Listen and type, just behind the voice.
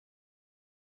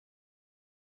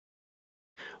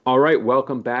All right,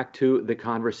 welcome back to the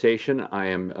conversation. I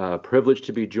am privileged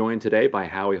to be joined today by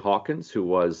Howie Hawkins, who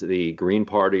was the Green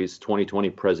Party's 2020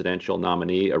 presidential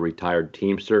nominee, a retired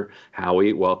Teamster.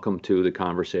 Howie, welcome to the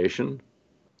conversation.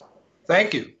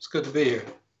 Thank you. It's good to be here.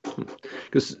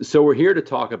 So we're here to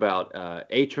talk about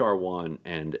HR 1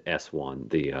 and S1,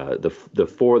 the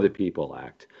For the People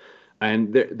Act.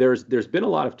 And there's been a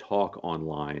lot of talk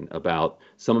online about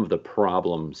some of the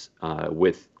problems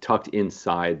with tucked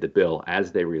inside the bill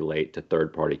as they relate to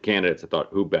third-party candidates. I thought,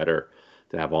 who better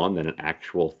to have on than an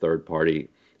actual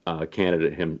third-party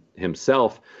candidate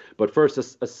himself? But first,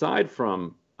 aside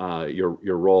from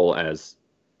your role as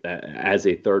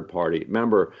a third-party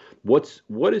member, what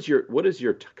is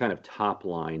your kind of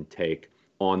top-line take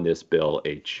on this bill,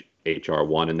 HR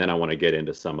 1? And then I want to get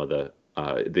into some of the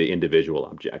individual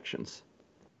objections.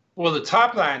 Well, the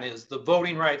top line is the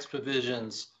voting rights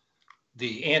provisions,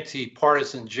 the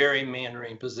anti-partisan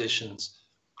gerrymandering positions.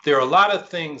 There are a lot of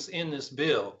things in this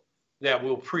bill that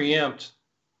will preempt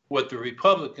what the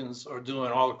Republicans are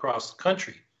doing all across the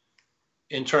country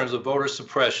in terms of voter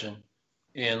suppression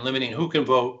and limiting who can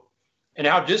vote and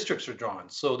how districts are drawn.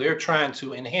 So they're trying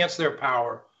to enhance their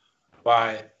power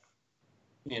by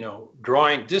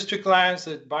drawing district lines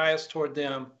that bias toward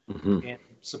them and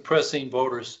suppressing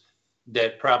voters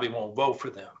that probably won't vote for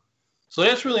them. So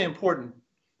that's really important,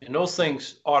 and those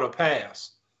things ought to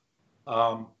pass.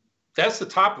 That's the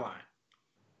top line.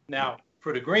 Now,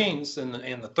 for the Greens and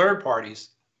the third parties,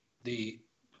 the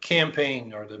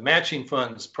campaign or the matching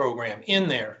funds program in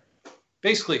there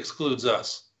basically excludes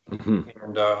us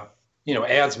and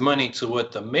adds money to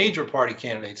what the major party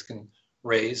candidates can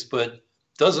raise, but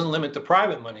doesn't limit the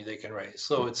private money they can raise.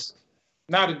 So it's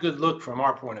not a good look from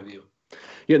our point of view.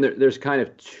 Yeah, and there's kind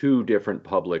of two different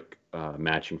public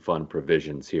matching fund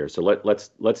provisions here. So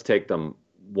let's take them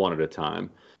one at a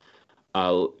time.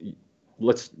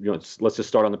 Let's just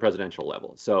start on the presidential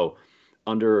level. So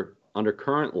under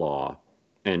current law,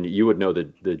 and you would know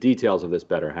the details of this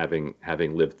better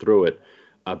having lived through it,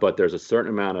 but there's a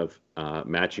certain amount of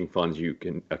matching funds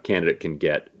a candidate can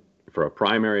get for a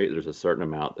primary. There's a certain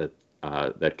amount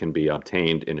that can be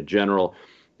obtained in a general.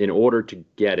 In order to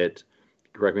get it,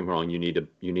 correct me if I'm wrong, you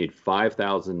need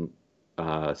 5,000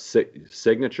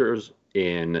 signatures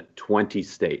in 20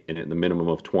 states, in the minimum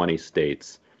of 20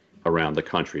 states around the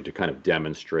country to kind of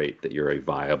demonstrate that you're a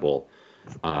viable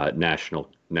national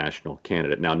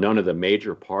candidate. Now, none of the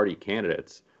major party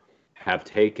candidates have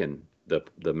taken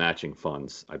the matching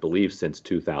funds, I believe, since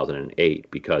 2008,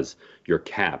 because you're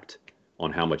capped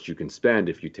on how much you can spend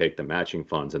if you take the matching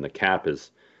funds, and the cap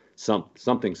is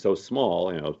something so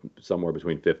small, somewhere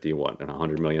between 50 and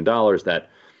 $100 million, that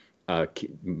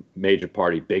major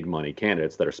party big money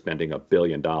candidates that are spending $1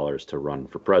 billion to run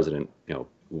for president,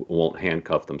 won't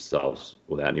handcuff themselves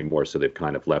with that anymore. So they've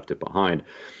kind of left it behind.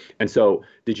 And so,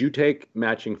 did you take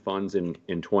matching funds in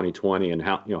 2020, and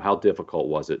how difficult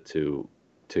was it to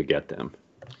get them?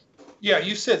 Yeah,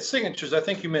 you said signatures. I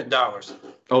think you meant dollars.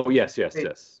 Oh, yes.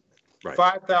 Right.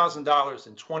 $5,000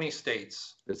 in 20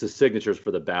 states. It's the signatures for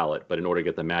the ballot, but in order to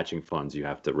get the matching funds, you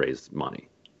have to raise money.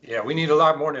 Yeah, we need a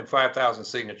lot more than 5,000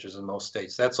 signatures in most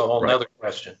states. That's a whole nother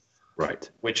question. Right.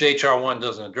 Which HR 1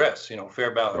 doesn't address, fair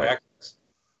ballot access.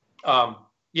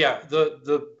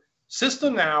 The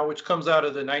system now, which comes out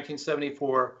of the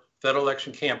 1974 Federal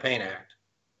Election Campaign Act,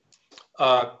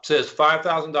 says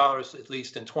 $5,000 at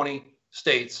least in 20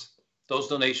 states. Those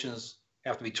donations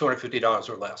have to be $250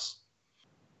 or less.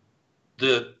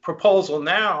 The proposal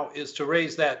now is to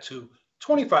raise that to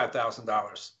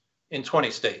 $25,000 in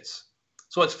 20 states.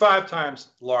 So it's 5 times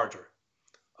larger.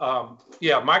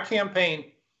 My campaign,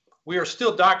 we are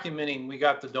still documenting we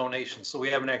got the donations, so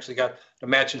we haven't actually got the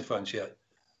matching funds yet.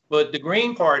 But the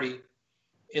Green Party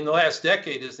in the last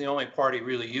decade is the only party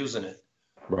really using it.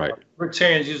 Right.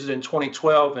 Libertarians used it in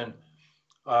 2012,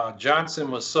 and Johnson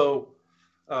was so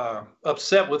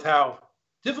upset with how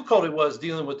difficult it was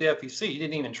dealing with the FEC. He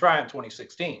didn't even try in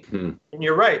 2016. And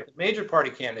you're right, the major party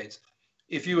candidates,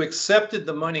 if you accepted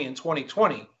the money in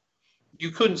 2020, you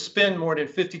couldn't spend more than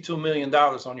 $52 million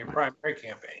on your primary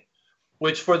campaign,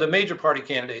 which for the major party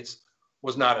candidates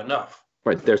was not enough.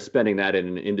 Right, they're spending that in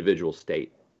an individual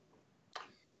state.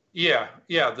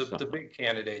 The big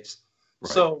candidates.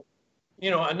 Right. So,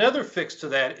 another fix to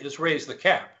that is raise the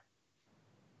cap.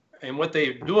 And what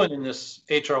they're doing in this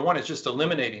HR 1 is just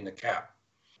eliminating the cap.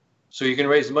 So you can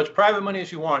raise as much private money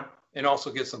as you want and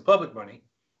also get some public money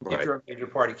if you're a major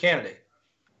party candidate.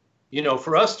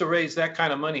 For us to raise that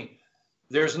kind of money,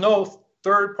 there's no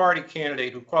third party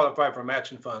candidate who qualified for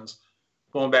matching funds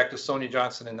going back to Sonia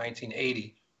Johnson in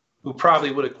 1980, who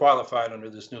probably would have qualified under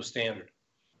this new standard.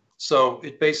 So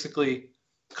it basically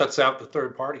cuts out the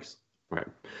third parties. Right.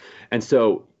 And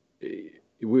so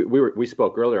we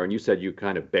spoke earlier, and you said you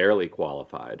kind of barely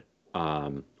qualified,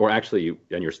 or actually,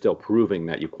 and you're still proving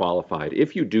that you qualified.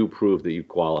 If you do prove that you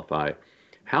qualify,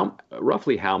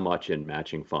 roughly how much in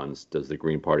matching funds does the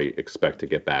Green Party expect to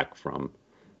get back from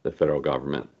the federal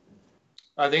government?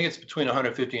 I think it's between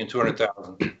 150 and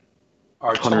 200,000.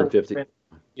 150.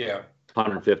 Yeah.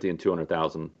 150 and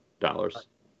 $200,000.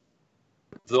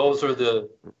 Those are the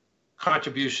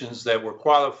contributions that were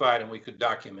qualified and we could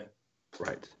document.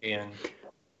 Right. And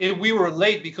we were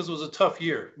late because it was a tough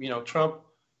year. You know, Trump,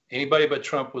 anybody but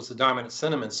Trump was the dominant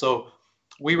sentiment. So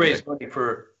we raised money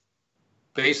for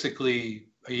basically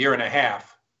a year and a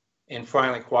half and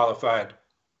finally qualified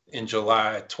in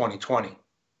July 2020.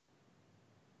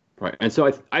 Right. And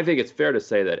so I think it's fair to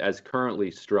say that as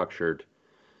currently structured,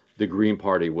 the Green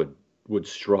Party would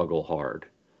struggle hard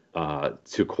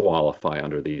to qualify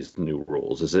under these new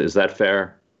rules. Is that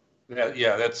fair?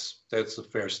 Yeah, that's a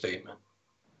fair statement.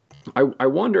 I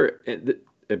wonder,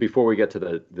 before we get to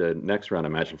the next round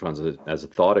of matching funds, as a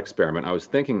thought experiment, I was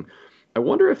thinking, I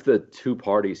wonder if the two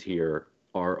parties here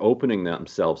are opening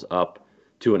themselves up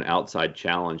to an outside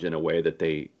challenge in a way that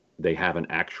they haven't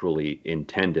actually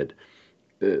intended.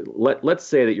 Let's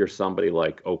say that you're somebody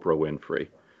like Oprah Winfrey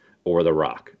or The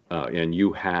Rock, and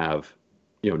you have,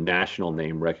 national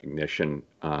name recognition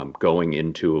going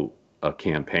into a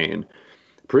campaign.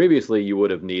 Previously, you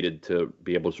would have needed to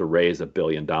be able to raise $1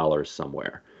 billion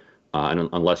somewhere, and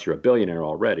unless you're a billionaire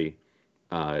already,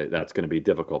 that's going to be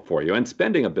difficult for you. And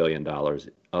spending $1 billion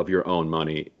of your own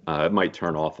money might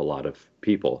turn off a lot of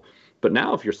people. But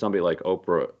now, if you're somebody like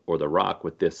Oprah or The Rock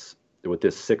with this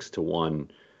 6-to-1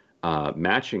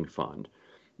 matching fund,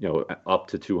 up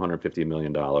to $250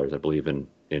 million, I believe in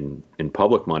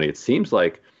public money, it seems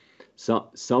like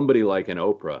somebody like an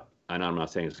Oprah, and I'm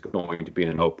not saying it's going to be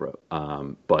an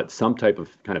Oprah, but some type of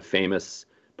kind of famous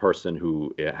person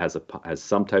who has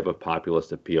some type of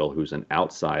populist appeal, who's an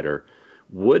outsider,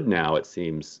 would now, it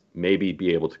seems, maybe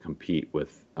be able to compete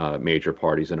with major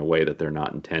parties in a way that they're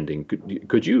not intending.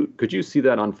 Could you see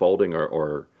that unfolding,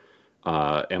 or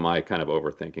am I kind of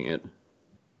overthinking it?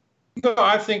 No,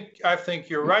 I think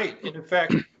you're right. And in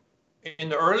fact, in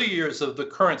the early years of the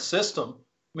current system,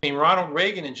 I mean, Ronald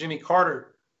Reagan and Jimmy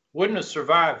Carter wouldn't have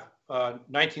survived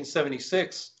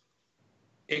 1976,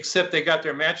 except they got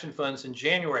their matching funds in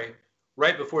January,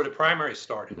 right before the primary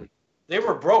started. They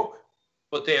were broke,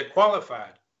 but they had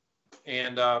qualified.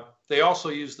 And they also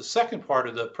used the second part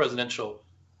of the presidential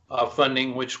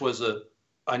funding, which was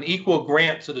an equal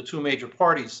grant to the two major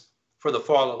parties for the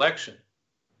fall election,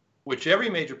 which every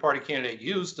major party candidate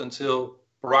used until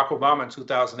Barack Obama in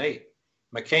 2008.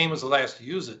 McCain was the last to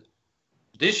use it.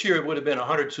 This year, it would have been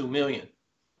 102 million.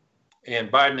 And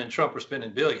Biden and Trump were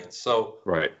spending billions. So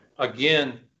right.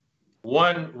 Again,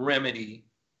 one remedy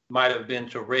might have been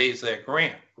to raise that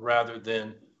grant rather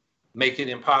than make it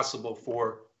impossible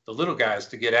for the little guys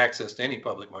to get access to any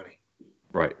public money.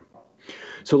 Right.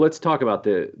 So let's talk about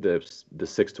the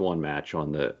 6-to-1 match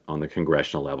on the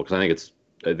congressional level, because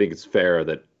I think it's fair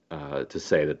that to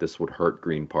say that this would hurt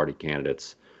Green Party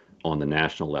candidates on the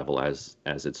national level as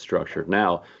it's structured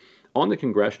now. On the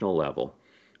congressional level,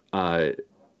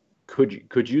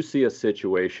 could you see a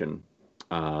situation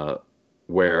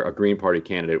where a Green Party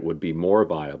candidate would be more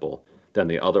viable than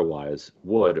they otherwise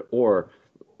would? Or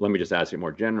let me just ask you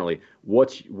more generally,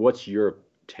 what's your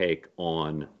take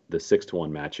on the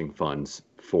 6-to-1 matching funds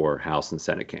for House and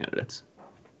Senate candidates?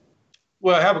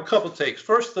 Well, I have a couple takes.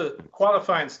 First, the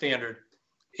qualifying standard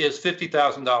is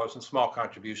 $50,000 in small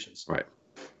contributions. Right.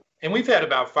 And we've had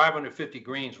about 550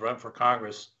 Greens run for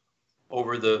Congress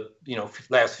over the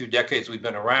last few decades we've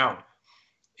been around.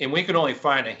 And we could only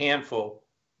find a handful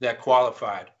that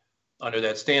qualified under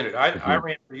that standard. I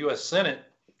ran for U.S. Senate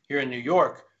here in New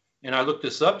York, and I looked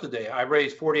this up today. I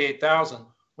raised 48,000.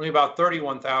 Only about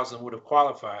 31,000 would have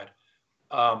qualified.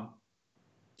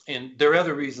 And there are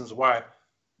other reasons why,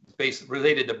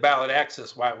 related to ballot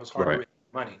access, why it was hard to raise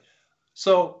money.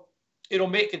 So it'll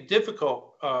make it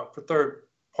difficult for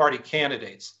third-party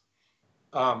candidates.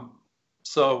 Again,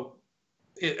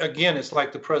 it's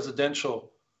like the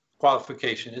presidential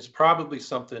qualification. It's probably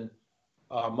something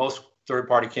most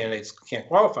third-party candidates can't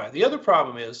qualify. The other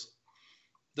problem is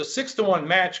the 6-to-1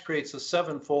 match creates a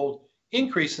 7-fold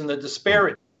increase in the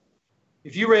disparity.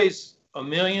 If you raise $1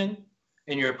 million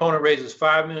and your opponent raises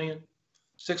 $5 million,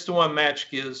 6-to-1 match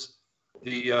gives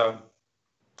the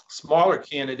smaller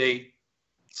candidate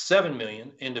 $7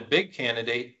 million and the big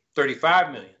candidate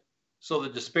 $35 million. So the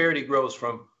disparity grows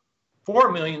from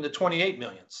 $4 million to $28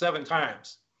 million, 7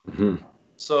 times. Mm-hmm.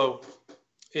 So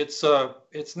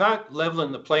it's not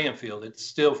leveling the playing field. It's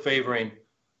still favoring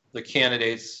the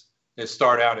candidates that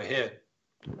start out ahead.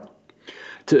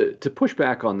 To push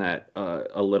back on that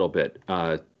a little bit,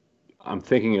 I'm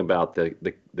thinking about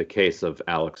the case of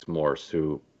Alex Morse,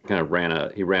 who kind of ran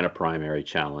a primary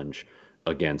challenge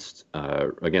against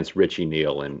Richie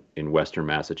Neal in Western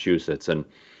Massachusetts, and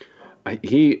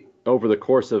he, over the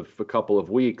course of a couple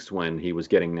of weeks when he was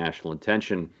getting national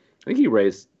attention, I think he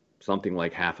raised something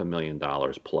like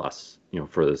 $500,000 plus,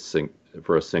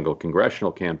 for a single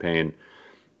congressional campaign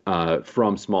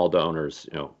from small donors,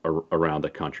 around the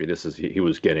country. He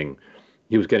was getting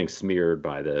smeared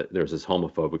by there's this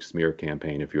homophobic smear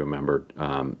campaign, if you remember,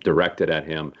 directed at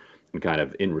him, and kind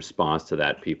of in response to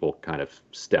that, people kind of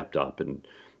stepped up and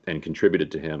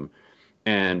contributed to him.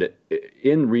 And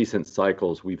in recent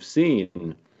cycles, we've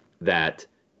seen that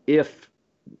if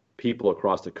people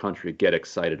across the country get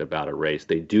excited about a race,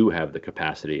 they do have the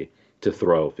capacity to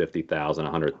throw $50,000,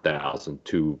 $100,000,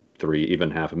 $2, $3,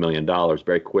 even $500,000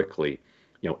 very quickly,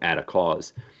 at a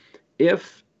cause.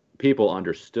 If people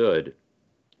understood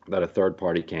that a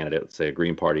third-party candidate, let's say a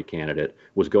Green Party candidate,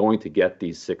 was going to get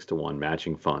these 6-to-1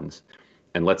 matching funds,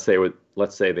 and let's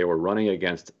say they were running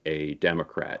against a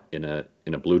Democrat in a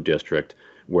blue district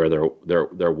where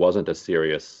there wasn't a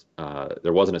serious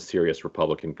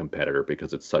Republican competitor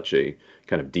because it's such a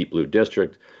kind of deep blue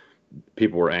district.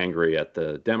 People were angry at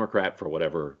the Democrat for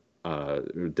whatever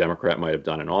Democrat might have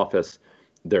done in office.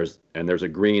 There's a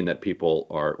Green that people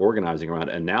are organizing around,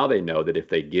 and now they know that if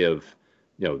they give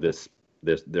their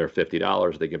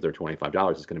 $50, they give their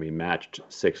 $25, it's going to be matched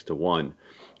 6-to-1.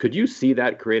 Could you see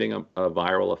that creating a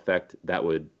viral effect that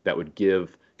would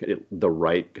give the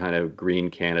right kind of Green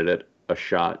candidate a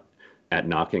shot at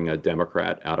knocking a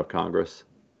Democrat out of Congress?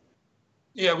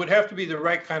 Yeah, it would have to be the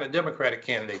right kind of Democratic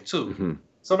candidate too. Mm-hmm.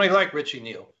 Somebody like Richie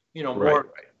Neal, more right.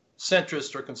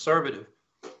 centrist or conservative.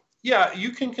 Yeah,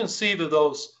 you can conceive of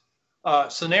those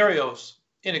scenarios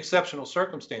in exceptional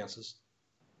circumstances.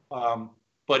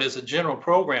 But as a general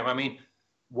program, I mean,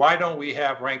 why don't we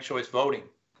have ranked choice voting?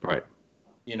 Right.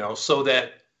 So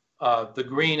that the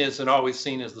Green isn't always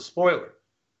seen as the spoiler,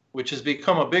 which has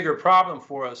become a bigger problem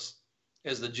for us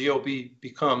as the GOP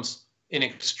becomes an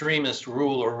extremist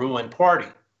rule or ruin party.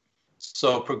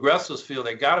 So progressives feel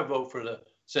they got to vote for the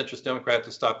centrist Democrat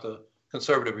to stop the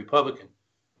conservative Republican,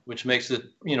 which makes it,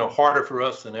 harder for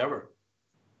us than ever.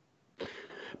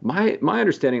 My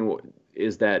understanding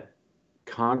is that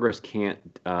Congress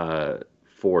can't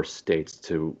force states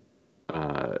to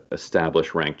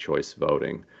establish ranked choice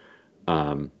voting,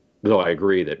 though I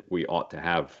agree that we ought to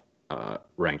have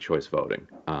ranked choice voting.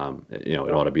 It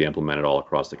ought to be implemented all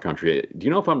across the country. Do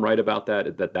you know if I'm right about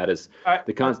that? That is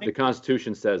the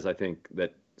Constitution says, I think,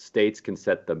 that states can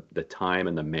set the time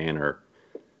and the manner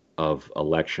of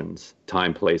elections,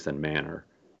 time, place, and manner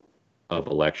of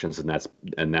elections, and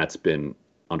that's been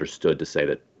understood to say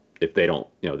that if they don't,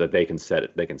 that they can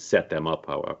set them up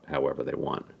however they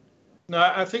want. No,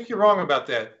 I think you're wrong about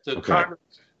that. The Okay. Congress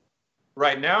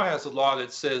right now has a law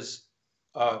that says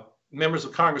members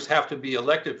of Congress have to be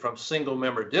elected from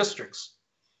single-member districts,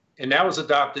 and that was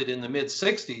adopted in the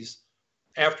mid-'60s.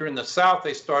 After in the South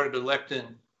they started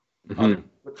electing the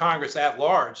Congress at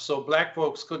large, so Black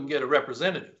folks couldn't get a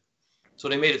representative, so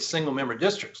they made it single-member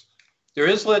districts. There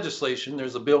is legislation.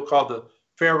 There's a bill called the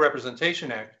Fair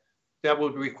Representation Act that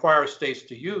would require states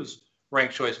to use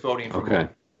ranked choice voting for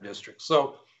districts.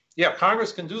 So, yeah,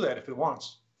 Congress can do that if it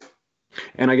wants.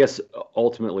 And I guess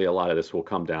ultimately a lot of this will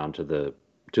come down to the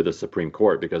Supreme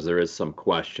Court, because there is some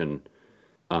question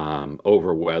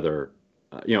over whether,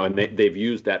 and they've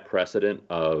used that precedent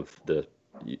of the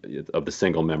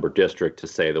single-member district to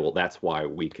say that, well, that's why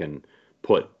we can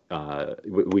ban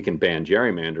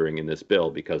gerrymandering in this bill,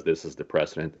 because this is the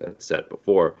precedent that's set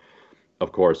before.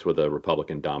 Of course, with a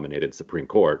Republican-dominated Supreme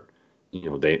Court,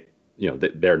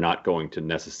 they're not going to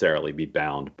necessarily be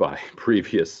bound by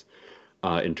previous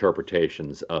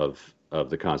interpretations of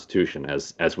the Constitution,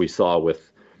 as we saw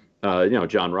with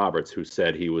John Roberts, who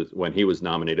said when he was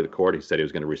nominated to the court, he said he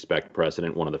was going to respect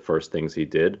precedent. One of the first things he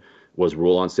did was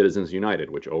rule on Citizens United,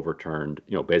 which overturned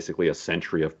basically a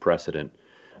century of precedent,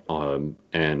 and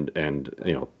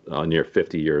near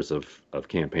 50 years of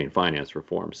campaign finance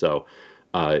reform. So.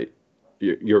 I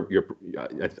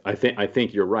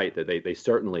think you're right that they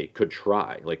certainly could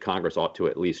try. Like, Congress ought to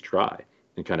at least try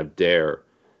and kind of dare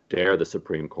the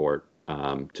Supreme Court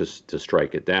to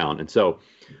strike it down. And so,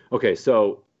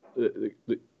 so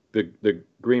the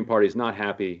Green Party is not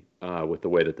happy with the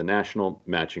way that the national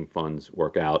matching funds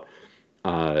work out.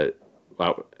 I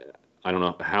don't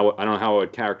know how I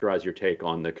would characterize your take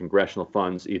on the congressional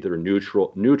funds, either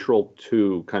neutral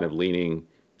to kind of leaning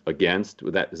against.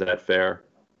 Is that fair?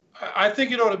 I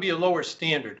think it ought to be a lower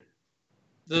standard.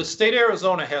 The state of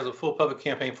Arizona has a full public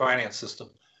campaign finance system,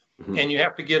 and you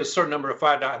have to get a certain number of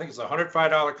 $5, I think it's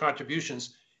 $105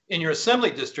 contributions in your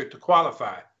assembly district to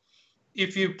qualify.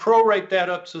 If you prorate that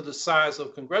up to the size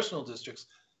of congressional districts,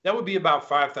 that would be about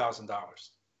 $5,000.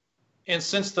 And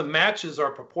since the matches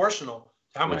are proportional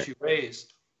to how much you raise,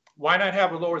 why not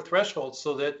have a lower threshold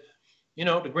so that,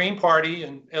 the Green Party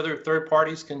and other third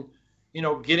parties can,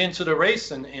 get into the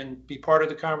race and be part of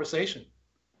the conversation?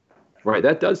 Right.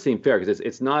 That does seem fair, because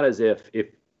it's not as if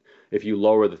you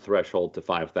lower the threshold to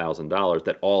 $5,000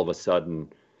 that all of a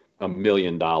sudden $1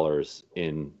 million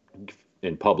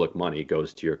in public money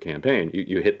goes to your campaign.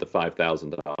 You hit the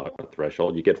 $5,000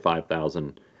 threshold, you get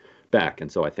 5,000 back,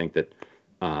 and so I think that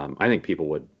I think people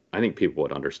would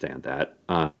understand that.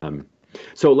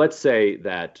 So let's say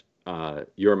that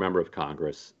you're a member of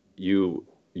Congress, you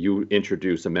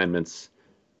introduce amendments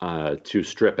to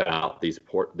strip out the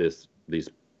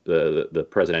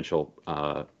presidential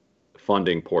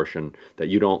funding portion that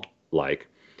you don't like.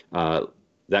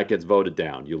 That gets voted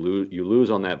down. You lose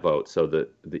on that vote. So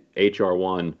the HR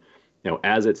 1,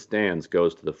 as it stands,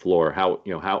 goes to the floor.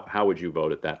 How would you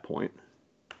vote at that point?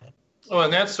 Well,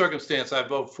 in that circumstance, I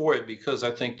vote for it because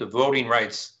I think the voting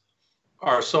rights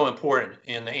are so important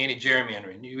in the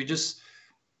anti-gerrymandering.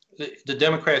 The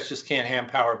Democrats just can't hand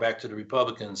power back to the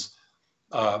Republicans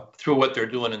through what they're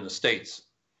doing in the states.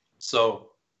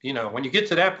 So, when you get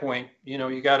to that point,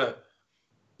 you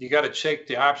gotta check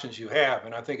the options you have.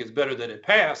 And I think it's better that it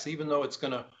pass, even though it's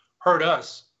going to hurt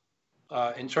us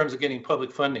in terms of getting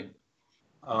public funding.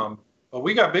 But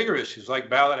we got bigger issues like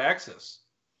ballot access.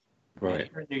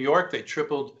 Right. Here in New York, they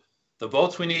tripled the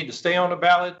votes we need to stay on the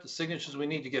ballot, the signatures we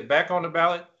need to get back on the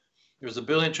ballot. There was a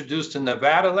bill introduced in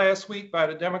Nevada last week by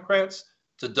the Democrats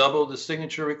to double the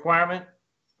signature requirement.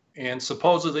 And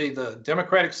supposedly the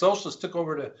Democratic Socialists took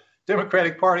over the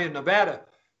Democratic Party in Nevada,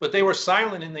 but they were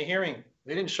silent in the hearing.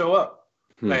 They didn't show up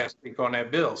last week on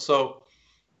that bill. So,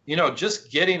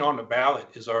 just getting on the ballot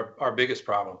is our biggest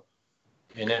problem.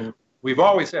 And then we've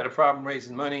always had a problem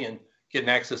raising money and getting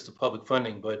access to public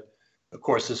funding. But of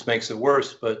course, this makes it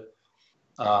worse. But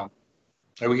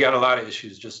we got a lot of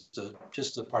issues just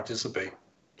to participate.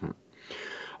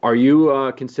 Are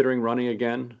you considering running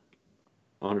again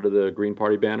under the Green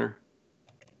Party banner?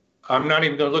 I'm not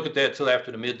even going to look at that till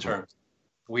after the midterms.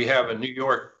 We have a New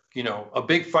York, a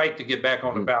big fight to get back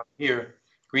on the ballot here.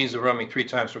 Greens have run me 3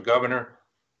 times for governor.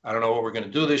 I don't know what we're going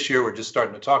to do this year. We're just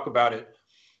starting to talk about it.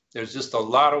 There's just a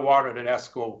lot of water that has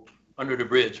to go under the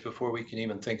bridge before we can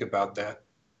even think about that.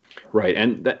 Right.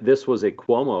 And this was a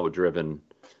Cuomo-driven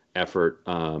effort,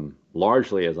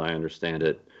 largely, as I understand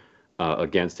it,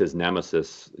 against his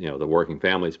nemesis, the Working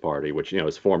Families Party, which,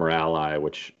 his former ally,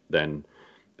 which then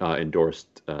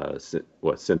endorsed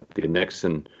Cynthia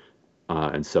Nixon.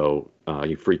 And so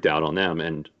he freaked out on them,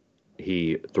 and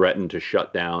he threatened to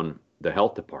shut down the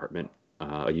health department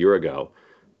a year ago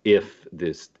if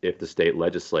the state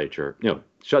legislature,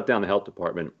 shut down the health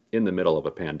department in the middle of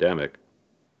a pandemic,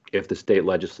 if the state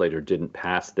legislature didn't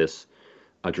pass these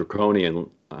draconian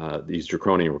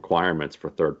requirements for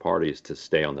third parties to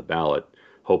stay on the ballot,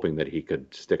 hoping that he could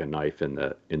stick a knife in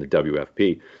the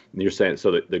WFP. And you're saying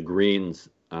so that the Greens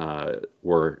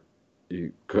were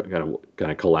kind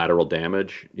of collateral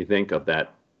damage, you think, of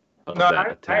that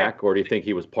attack, or do you think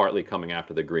he was partly coming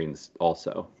after the Greens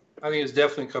also? I think he's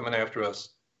definitely coming after us.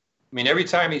 I mean, every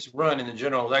time he's run in the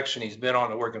general election, he's been on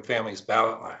the Working Families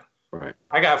ballot line. Right.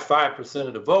 I got 5%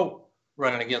 of the vote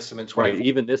running against him in 20. Right.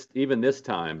 Even this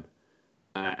time,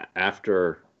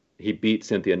 after he beat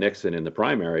Cynthia Nixon in the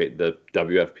primary, the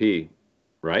WFP,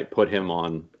 right, put him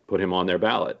on their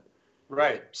ballot.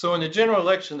 Right. So in the general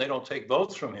election, they don't take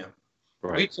votes from him.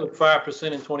 Right. We took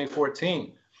 5% in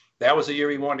 2014. That was the year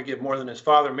he wanted to get more than his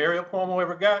father, Mario Cuomo,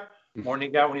 ever got. More than he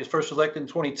got when he was first elected in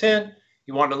 2010.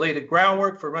 He wanted to lay the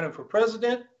groundwork for running for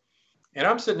president. And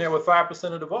I'm sitting there with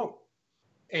 5% of the vote.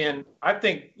 And I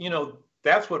think,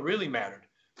 that's what really mattered.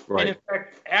 Right. And in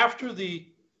fact, after the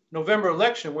November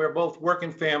election, where both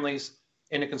Working Families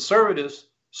and the conservatives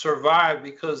survived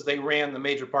because they ran the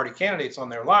major party candidates on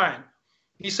their line,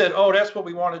 he said, oh, that's what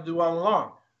we want to do all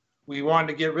along. We wanted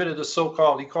to get rid of the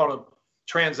so-called, he called them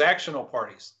transactional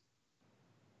parties.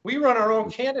 We run our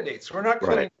own candidates. We're not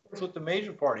cutting corners with the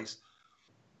major parties.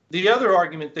 The other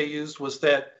argument they used was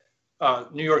that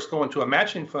New York's going to a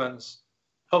matching funds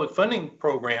public funding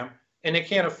program, and they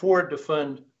can't afford to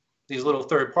fund these little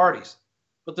third parties.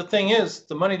 But the thing is,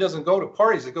 the money doesn't go to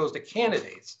parties, it goes to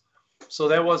candidates. So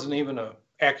that wasn't even an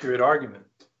accurate argument.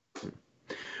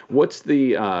 What's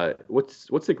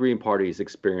the Green Party's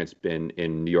experience been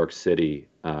in New York City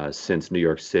since New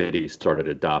York City started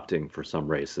adopting for some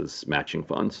races matching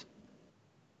funds?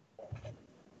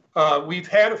 We've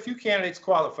had a few candidates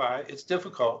qualify. It's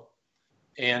difficult,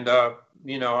 and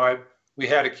we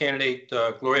had a candidate,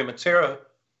 Gloria Matera,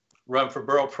 run for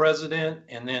borough president,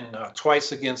 and then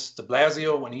twice against de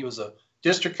Blasio when he was a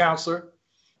district councilor,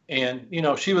 and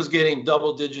she was getting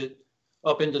double digit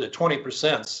up into the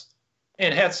 20%,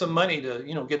 and had some money to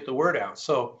get the word out.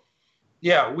 So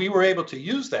yeah, we were able to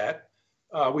use that.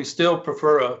 We still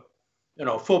prefer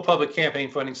a full public campaign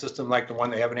funding system like the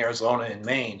one they have in Arizona and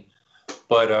Maine,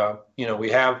 but we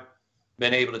have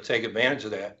been able to take advantage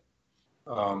of that.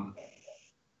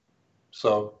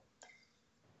 So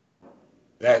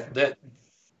that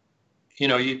you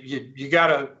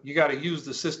gotta use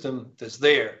the system that's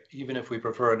there, even if we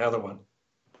prefer another one.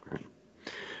 Right.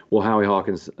 Well, Howie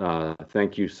Hawkins,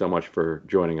 thank you so much for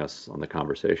joining us on the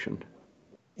conversation.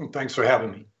 Thanks for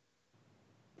having me.